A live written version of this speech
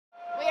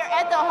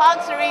at the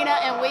Hawks Arena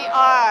and we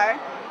are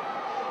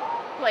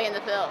playing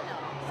the field.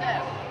 So,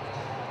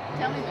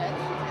 tell me, Mitch,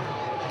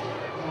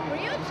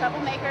 were you a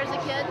troublemaker as a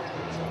kid?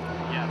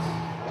 Yes.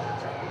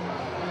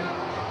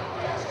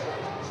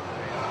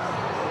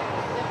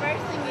 The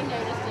first thing you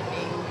noticed in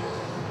me?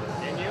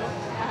 In you?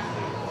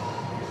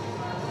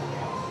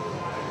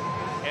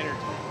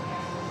 Energy.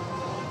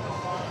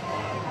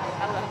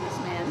 I love this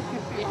man.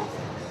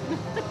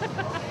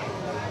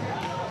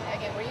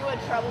 Okay, were you a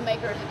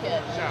troublemaker as a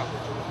kid? No.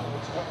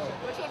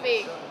 Which would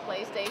be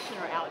PlayStation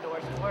or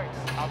outdoor sports?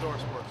 Outdoor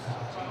sports.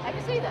 I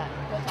can see that.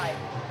 What type?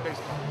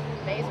 Baseball.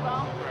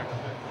 Baseball? Correct.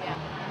 Yeah.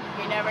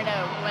 You never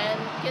know when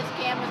Kids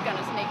Cam is going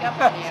to sneak up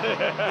on you.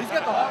 He's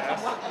got the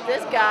Hawks.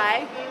 This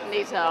guy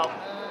needs help,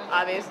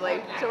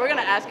 obviously. So we're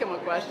going to ask him a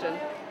question.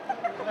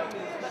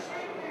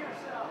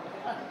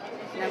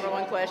 Number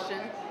one question.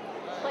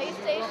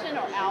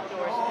 PlayStation or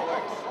outdoor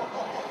sports?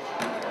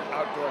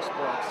 Outdoor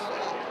sports.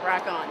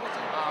 Rock on.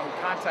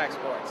 Contact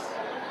sports.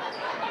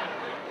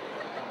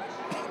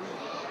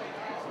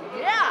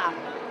 Yeah.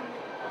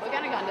 What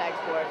kind of contact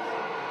sports?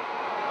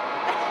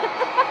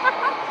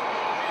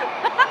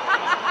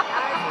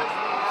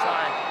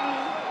 Sorry.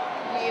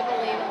 Do you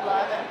believe in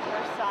love at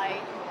first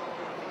sight?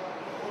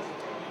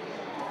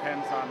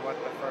 Depends on what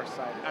the first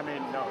sight. I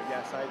mean, no,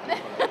 yes, I do.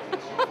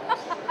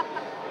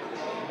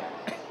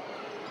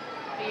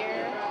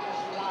 Beer,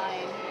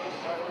 wine,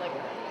 or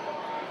liquor?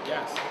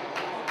 Yes.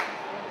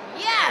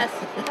 Yes!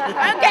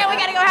 Okay, we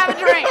gotta go have a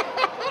drink.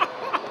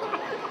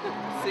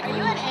 Are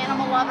you an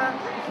animal lover?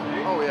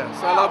 Oh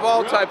yes, I love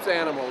all types of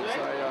animals.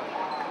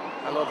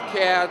 I love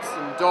cats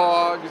and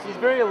dogs. He's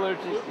very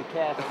allergic to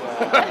cats.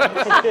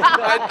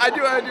 I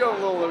do have a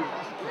little allergy.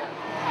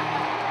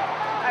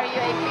 Are you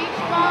a beach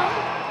bum,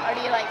 or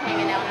do you like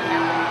hanging out in the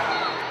mountains?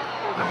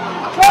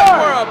 I'm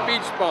more a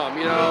beach bum,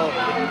 you know,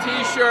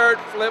 t-shirt,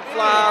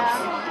 flip-flops,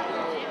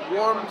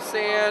 warm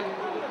sand,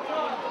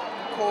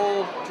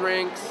 cold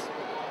drinks,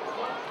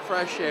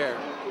 fresh air.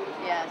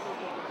 Yes.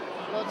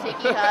 Little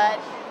tiki hut.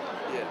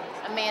 Yeah.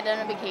 Amanda in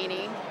a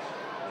bikini.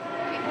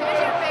 Who's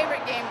your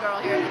favorite game girl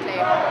here at the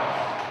table?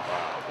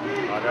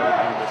 I gotta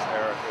be Miss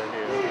Erica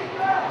here.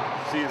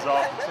 She is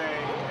off the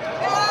chain.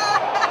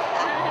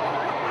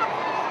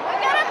 We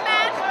got a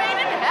match made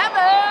in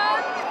heaven!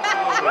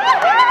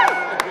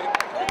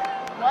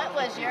 What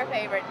was your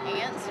favorite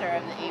answer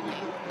of the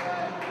evening?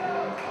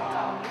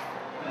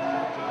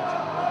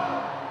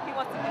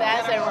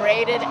 That's a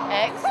rated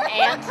X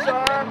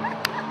answer.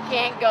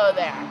 Can't go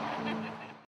there.